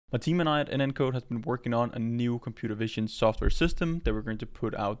My team and I at NN Code has been working on a new computer vision software system that we're going to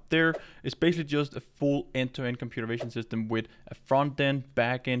put out there. It's basically just a full end-to-end computer vision system with a front end,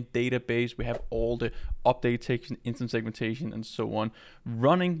 back end, database. We have all the update detection, instant segmentation, and so on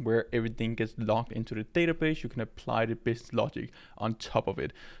running, where everything gets logged into the database. You can apply the business logic on top of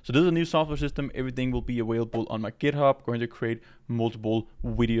it. So this is a new software system. Everything will be available on my GitHub. Going to create multiple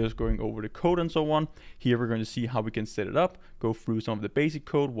videos going over the code and so on. Here we're going to see how we can set it up, go through some of the basic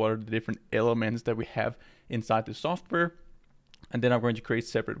code, what are the different elements that we have inside the software. And then I'm going to create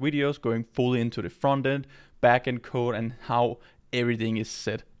separate videos going fully into the front end, back end code, and how everything is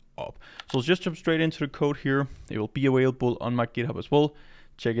set up. So let's just jump straight into the code here. It will be available on my GitHub as well.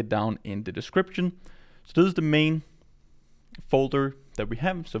 Check it down in the description. So this is the main folder that we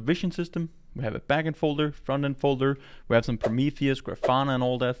have. So vision system. We have a backend folder, front end folder. We have some Prometheus, Grafana, and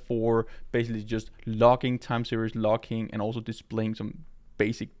all that for basically just logging, time series logging, and also displaying some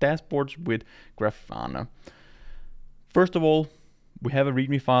basic dashboards with Grafana. First of all, we have a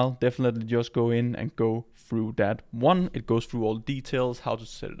README file. Definitely just go in and go through that one. It goes through all the details, how to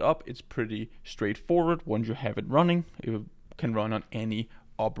set it up. It's pretty straightforward. Once you have it running, it can run on any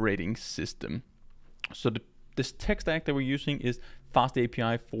operating system. So this tech stack that we're using is Fast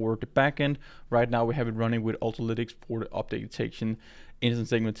API for the backend. Right now we have it running with Autolytics for the update detection, instant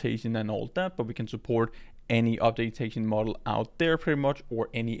segmentation, and all that, but we can support any update detection model out there pretty much, or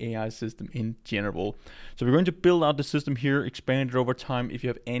any AI system in general. So we're going to build out the system here, expand it over time. If you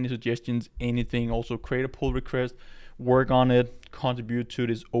have any suggestions, anything, also create a pull request, work on it, contribute to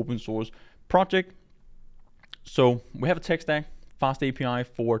this open source project. So we have a tech stack, Fast API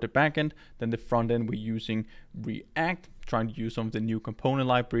for the backend. Then the front end, we're using React, trying to use some of the new component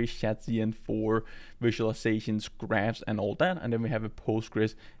libraries, Shadcn for visualizations, graphs, and all that. And then we have a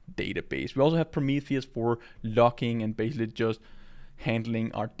Postgres database. We also have Prometheus for logging and basically just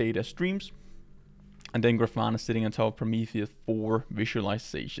handling our data streams. And then Grafana sitting on top of Prometheus for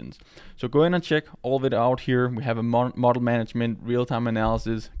visualizations. So go in and check all of it out here. We have a model management, real-time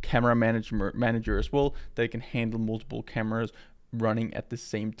analysis, camera manager as well, that can handle multiple cameras running at the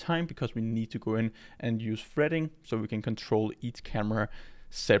same time, because we need to go in and use threading so we can control each camera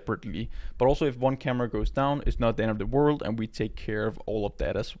separately. But also if one camera goes down, it's not the end of the world, and we take care of all of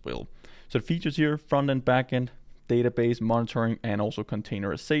that as well. So the features here, front end, back end, database, monitoring, and also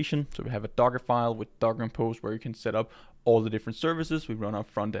containerization. So we have a Docker file with Docker Compose where you can set up all the different services. We run our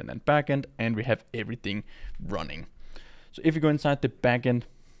front end and back end, and we have everything running. So if you go inside the back end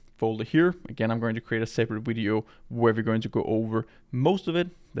folder here, again, I'm going to create a separate video where we're going to go over most of it.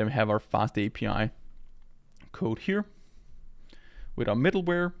 Then we have our Fast API code here. With our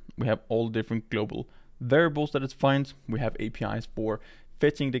middleware, we have all the different global variables that it finds. We have APIs for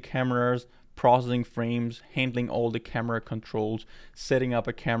fetching the cameras, processing frames, handling all the camera controls, setting up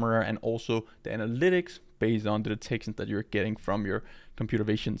a camera, and also the analytics based on the detections that you're getting from your computer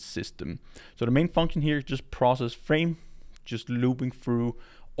vision system. So the main function here is just process frame, just looping through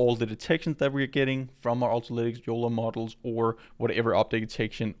all the detections that we're getting from our Autolytics YOLO models, or whatever update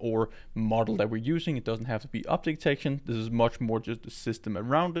detection or model that we're using. It doesn't have to be update detection. This is much more just the system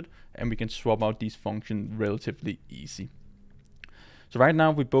around it, and we can swap out these functions relatively easy. So right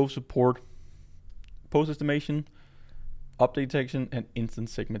now we both support post estimation, update detection, and instant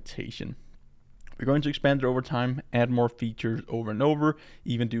segmentation. We're going to expand it over time, add more features over and over,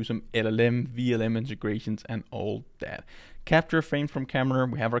 even do some LLM, VLM integrations, and all that. Capture frames from camera.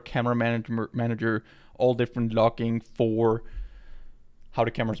 We have our camera manager, all different logging for how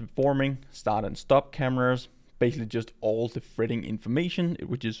the camera is performing, start and stop cameras, basically just all the threading information,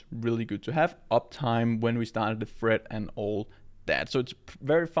 which is really good to have. Uptime, when we started the thread, and all that. So it's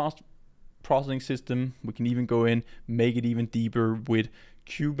very fast processing system. We can even go in, make it even deeper with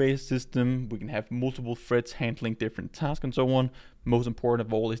queue-based system. We can have multiple threads handling different tasks and so on. Most important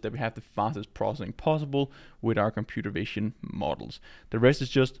of all is that we have the fastest processing possible with our computer vision models. The rest is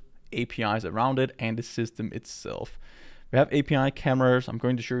just APIs around it and the system itself. We have API cameras. I'm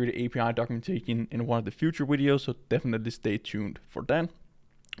going to show you the API documentation in one of the future videos, so definitely stay tuned for that.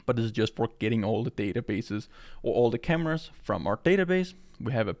 But this is just for getting all the databases or all the cameras from our database.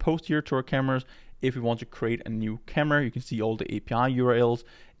 We have a post here to our cameras. If we want to create a new camera, you can see all the API URLs.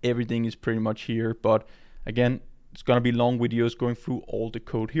 Everything is pretty much here. But again, it's going to be long videos going through all the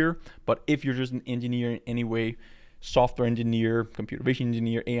code here. But if you're just an engineer in any way, software engineer, computer vision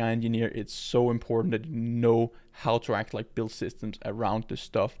engineer, AI engineer, it's so important that you know how to actually build systems around the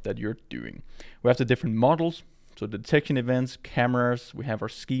stuff that you're doing. We have the different models. So the detection events, cameras, we have our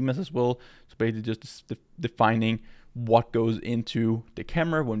schemas as well. So basically just defining what goes into the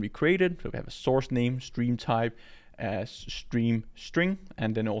camera when we create it. So we have a source name, stream type, a stream string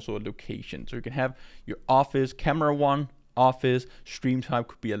and then also a location. So you can have your office, camera 1, office, stream type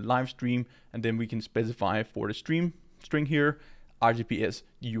could be a live stream, and then we can specify for the stream string here, RGPS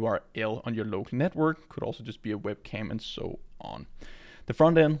URL on your local network, could also just be a webcam and so on. The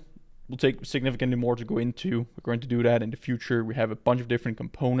front end will take significantly more to go into. We're going to do that in the future. We have a bunch of different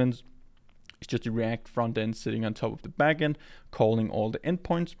components. It's just a React front end sitting on top of the backend, calling all the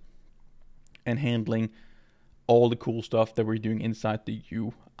endpoints and handling all the cool stuff that we're doing inside the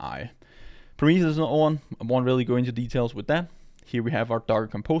UI. Prometheus is another one. I won't really go into details with that. Here we have our Docker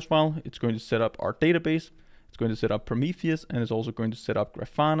Compose file. It's going to set up our database. It's going to set up Prometheus, and it's also going to set up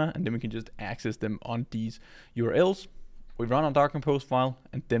Grafana, and then we can just access them on these URLs. We run our Docker Compose file,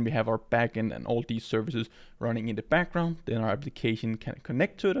 and then we have our backend and all these services running in the background. Then our application can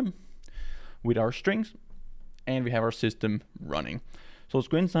connect to them with our strings, and we have our system running. So let's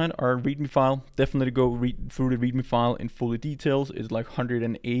go inside our README file. Definitely go read through the README file in full details. It's like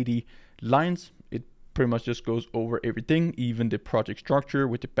 180 lines. It pretty much just goes over everything, even the project structure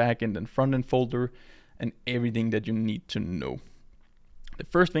with the backend and frontend folder and everything that you need to know. The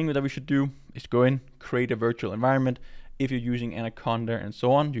first thing that we should do is go in, create a virtual environment. If you're using Anaconda and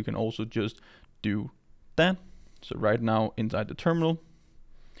so on, you can also just do that. So right now inside the terminal,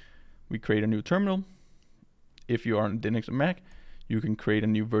 we create a new terminal. If you are on Linux or Mac, you can create a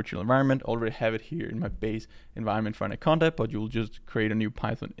new virtual environment. I already have it here in my base environment for Anaconda, but you'll just create a new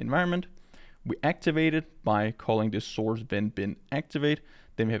Python environment. We activate it by calling this source bin activate.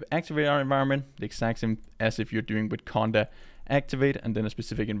 Then we have activate our environment, the exact same as if you're doing with Conda activate, and then a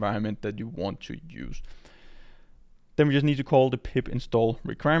specific environment that you want to use. Then we just need to call the pip install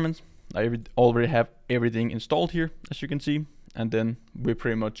requirements. I already have everything installed here, as you can see, and then we're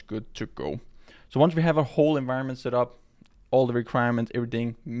pretty much good to go. So once we have our whole environment set up, all the requirements,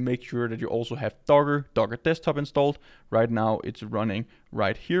 everything, make sure that you also have Docker desktop installed. Right now it's running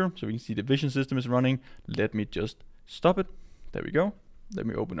right here. So we can see the vision system is running. Let me just stop it. There we go. Let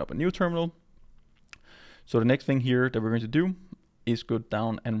me open up a new terminal. So the next thing here that we're going to do is go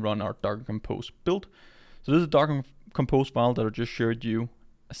down and run our Docker Compose build. So this is a Docker Compose file that I just showed you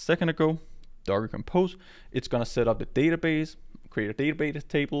a second ago. Docker Compose, it's gonna set up the database, create a database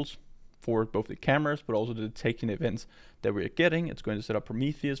tables for both the cameras, but also the detection events that we're getting. It's going to set up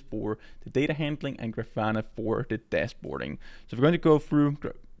Prometheus for the data handling and Grafana for the dashboarding. So we're going to go through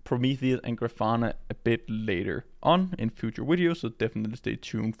Prometheus and Grafana a bit later on in future videos, so definitely stay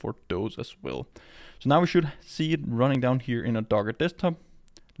tuned for those as well. So now we should see it running down here in a Docker desktop.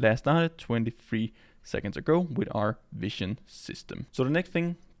 Last started 23 seconds ago with our vision system. So the next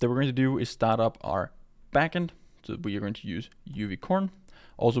thing that we're going to do is start up our backend. So we are going to use UVcorn.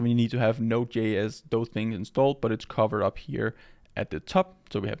 Also, we need to have Node.js, those things installed, but it's covered up here at the top.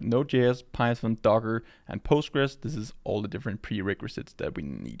 So we have Node.js, Python, Docker, and Postgres. This is all the different prerequisites that we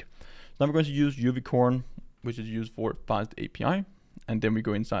need. So now we're going to use UVcorn, which is used for Fast API. And then we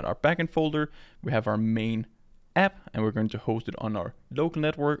go inside our backend folder. We have our main app, and we're going to host it on our local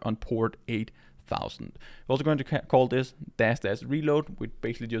network on port 8000. We're also going to call this --reload, which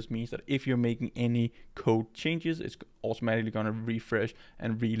basically just means that if you're making any code changes, it's automatically going to refresh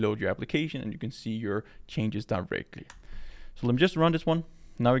and reload your application, and you can see your changes directly. So let me just run this one.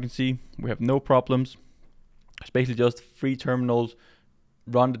 Now we can see we have no problems. It's basically just 3 terminals,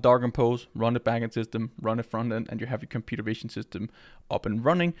 run the Docker Compose, run the backend system, run the front end, and you have your computer vision system up and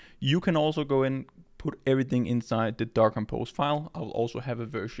running. You can also go in, put everything inside the Docker Compose file. I will also have a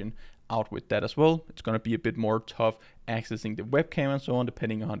version out with that as well. It's going to be a bit more tough accessing the webcam and so on,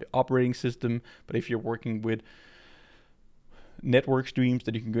 depending on the operating system. But if you're working with network streams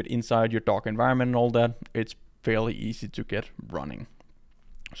that you can get inside your Docker environment and all that, it's fairly easy to get running.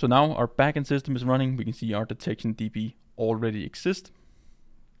 So now our backend system is running. We can see our detection DB already exists.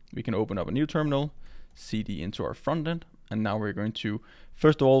 We can open up a new terminal, cd into our front end, and now we're going to,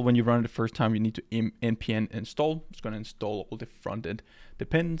 first of all, when you run it the first time, you need to npm install. It's going to install all the front end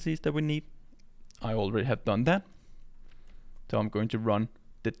dependencies that we need. I already have done that. So I'm going to run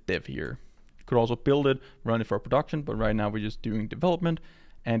the dev here. You could also build it, run it for production, but right now we're just doing development,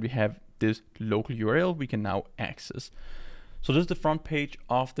 and we have this local URL we can now access. So this is the front page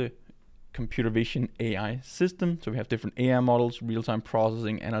of the computer vision AI system. So we have different AI models, real-time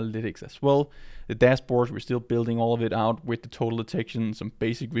processing, analytics as well. The dashboards, we're still building all of it out with the total detection, some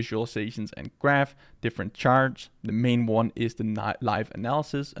basic visualizations and graph, different charts. The main one is the live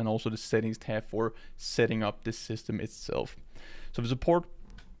analysis and also the settings tab for setting up the system itself. So we support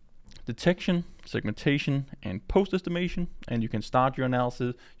detection, segmentation, and post estimation, and you can start your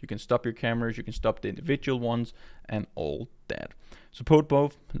analysis, you can stop your cameras, you can stop the individual ones, and all that. Support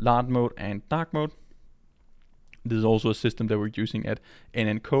both large mode and dark mode. This is also a system that we're using at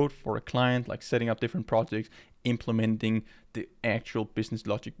NN Code for a client, like setting up different projects, implementing the actual business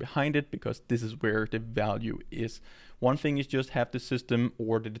logic behind it, because this is where the value is. One thing is just have the system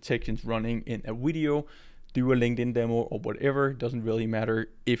or the detections running in a video, do a LinkedIn demo or whatever. It doesn't really matter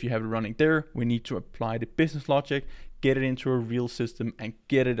if you have it running there. We need to apply the business logic, get it into a real system, and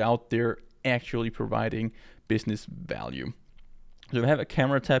get it out there actually providing business value. So we have a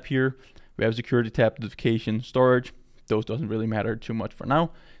camera tab here. We have security tab, notification, storage. Those doesn't really matter too much for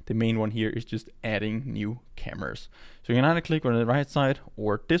now. The main one here is just adding new cameras. So you can either click on the right side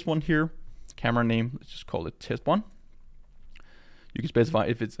or this one here, camera name, let's just call it test 1. You can specify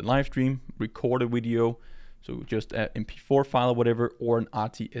if it's a live stream, recorded video, so just an MP4 file or whatever, or an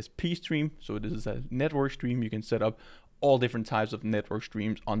RTSP stream. So this is a network stream. You can set up all different types of network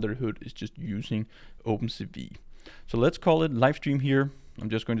streams under the hood. It's just using OpenCV. So let's call it live stream here. I'm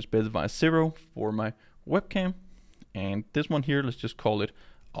just going to specify 0 for my webcam. And this one here, let's just call it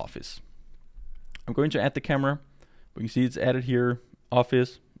office. I'm going to add the camera. We can see it's added here,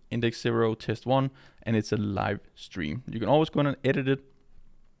 office, index 0, test 1, and it's a live stream. You can always go in and edit it,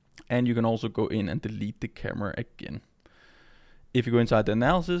 and you can also go in and delete the camera again. If you go inside the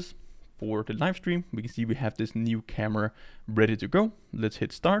analysis for the live stream, we can see we have this new camera ready to go. Let's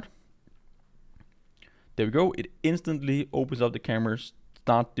hit start. There we go. It instantly opens up the cameras,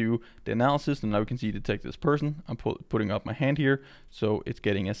 start do the analysis, and now we can see detect this person. I'm putting up my hand here, so it's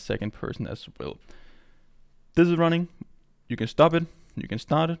getting a second person as well. This is running. You can stop it, you can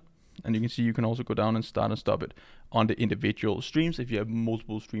start it, and you can see you can also go down and start and stop it on the individual streams if you have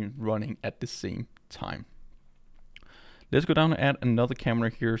multiple streams running at the same time. Let's go down and add another camera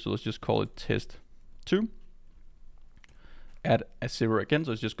here. So let's just call it test 2. Add a 0 again,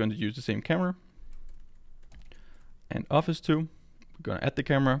 so it's just going to use the same camera. And office 2, we're going to add the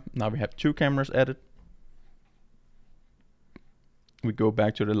camera. Now we have 2 cameras added. We go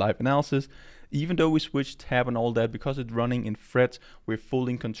back to the live analysis. Even though we switch tab and all that, because it's running in threads, we're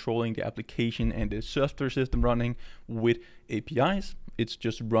fully controlling the application and the software system running with APIs. It's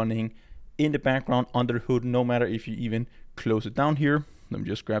just running in the background under the hood, no matter if you even close it down here. Let me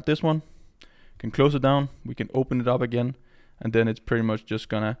just grab this one. Can close it down. We can open it up again, and then it's pretty much just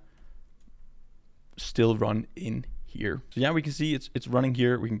gonna still run in here. So yeah, we can see it's running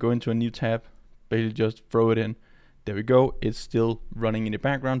here. We can go into a new tab, basically just throw it in. There we go. It's still running in the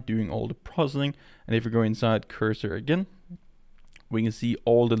background, doing all the processing. And if we go inside cursor again, we can see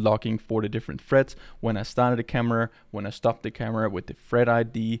all the logging for the different threads. When I started the camera, when I stopped the camera with the thread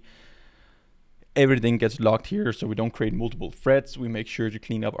ID, everything gets logged here, so we don't create multiple threads. We make sure to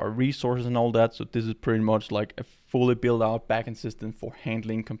clean up our resources and all that. So this is pretty much like a fully built out backend system for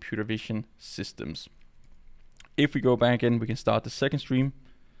handling computer vision systems. If we go back in, we can start the second stream.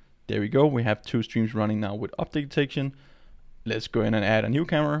 There we go. We have 2 streams running now with object detection. Let's go in and add a new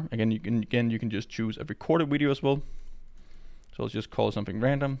camera. Again, you can just choose a recorded video as well. So let's just call something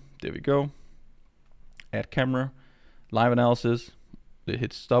random. There we go. Add camera, live analysis. It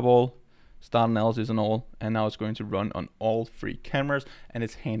hits stop all, start analysis and all, and now it's going to run on all 3 cameras, and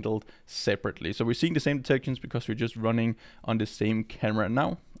it's handled separately. So we're seeing the same detections because we're just running on the same camera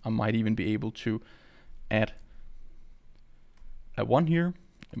now. I might even be able to add a 1 here.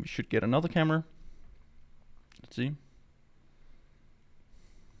 And we should get another camera. Let's see.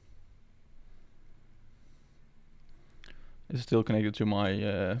 It's still connected to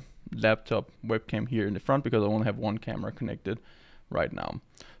my laptop webcam here in the front because I only have 1 camera connected right now.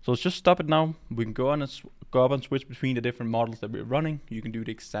 So let's just stop it now. We can go up and switch between the different models that we're running. You can do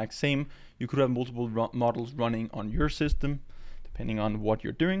the exact same. You could have multiple models running on your system depending on what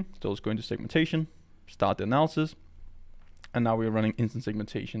you're doing. So let's go into segmentation, start the analysis. And now we're running instant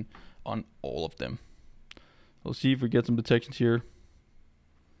segmentation on all of them. We'll see if we get some detections here.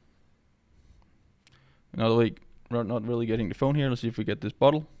 Not really getting the phone here. Let's see if we get this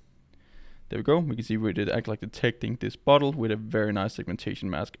bottle. There we go. We can see we did act like detecting this bottle with a very nice segmentation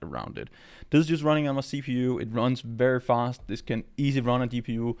mask around it. This is just running on my CPU. It runs very fast. This can easily run a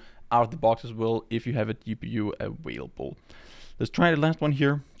GPU out of the box as well if you have a GPU available. Let's try the last one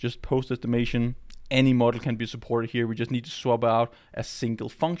here. Just post estimation. Any model can be supported here. We just need to swap out a single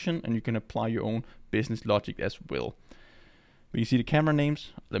function, and you can apply your own business logic as well. We can see the camera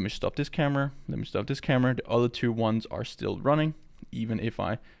names. Let me stop this camera. Let me stop this camera. The other 2 ones are still running. Even if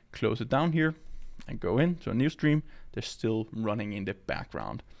I close it down here and go into a new stream, they're still running in the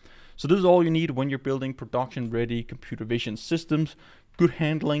background. So this is all you need when you're building production-ready computer vision systems. Good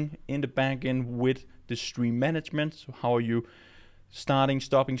handling in the backend with the stream management. So how are you starting,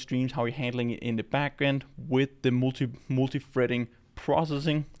 stopping streams, how you're handling it in the backend with the multi-threading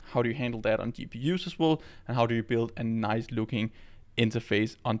processing, how do you handle that on GPUs as well, and how do you build a nice looking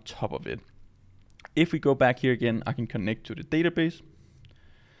interface on top of it. If we go back here again, I can connect to the database.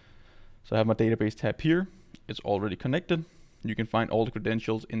 So I have my database tab here. It's already connected. You can find all the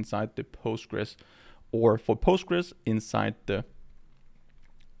credentials inside the Postgres, or for Postgres inside the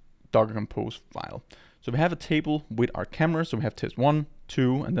Docker Compose file. So we have a table with our cameras. So we have test 1,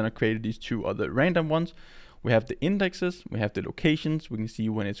 2, and then I created these 2 other random ones. We have the indexes, we have the locations, we can see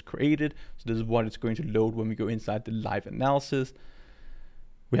when it's created. So this is what it's going to load when we go inside the live analysis.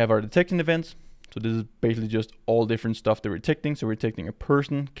 We have our detection events. So this is basically just all different stuff that we're detecting. So we're detecting a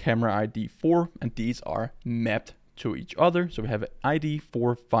person, camera ID 4, and these are mapped to each other. So we have an ID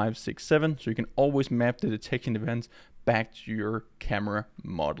 4, 5, 6, 7. So you can always map the detection events back to your camera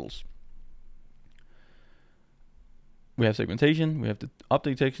models. We have segmentation, we have the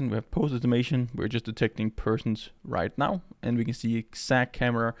object detection, we have pose estimation. We're just detecting persons right now, and we can see exact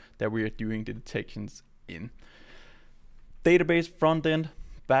camera that we are doing the detections in. Database, front end,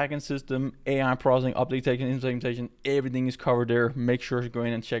 backend system, AI processing, object detection, segmentation, everything is covered there. Make sure to go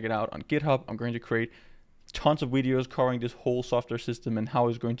in and check it out on GitHub. I'm going to create tons of videos covering this whole software system and how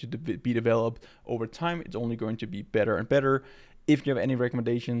it's going to be developed over time. It's only going to be better and better. If you have any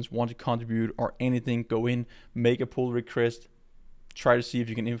recommendations, want to contribute or anything, go in, make a pull request, try to see if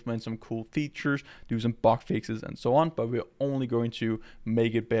you can implement some cool features, do some bug fixes and so on, but we're only going to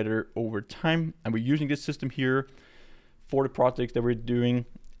make it better over time. And we're using this system here for the projects that we're doing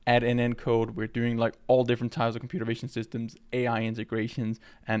at NN Code. We're doing like all different types of computer vision systems, AI integrations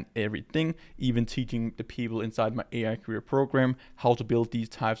and everything, even teaching the people inside my AI career program how to build these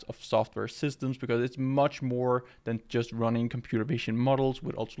types of software systems, because it's much more than just running computer vision models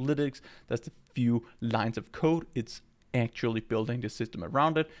with Ultralytics. That's a few lines of code. It's actually building the system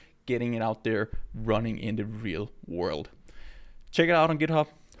around it, getting it out there, running in the real world. Check it out on GitHub.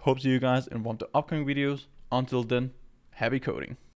 Hope to see you guys in one of the upcoming videos. Until then, happy coding.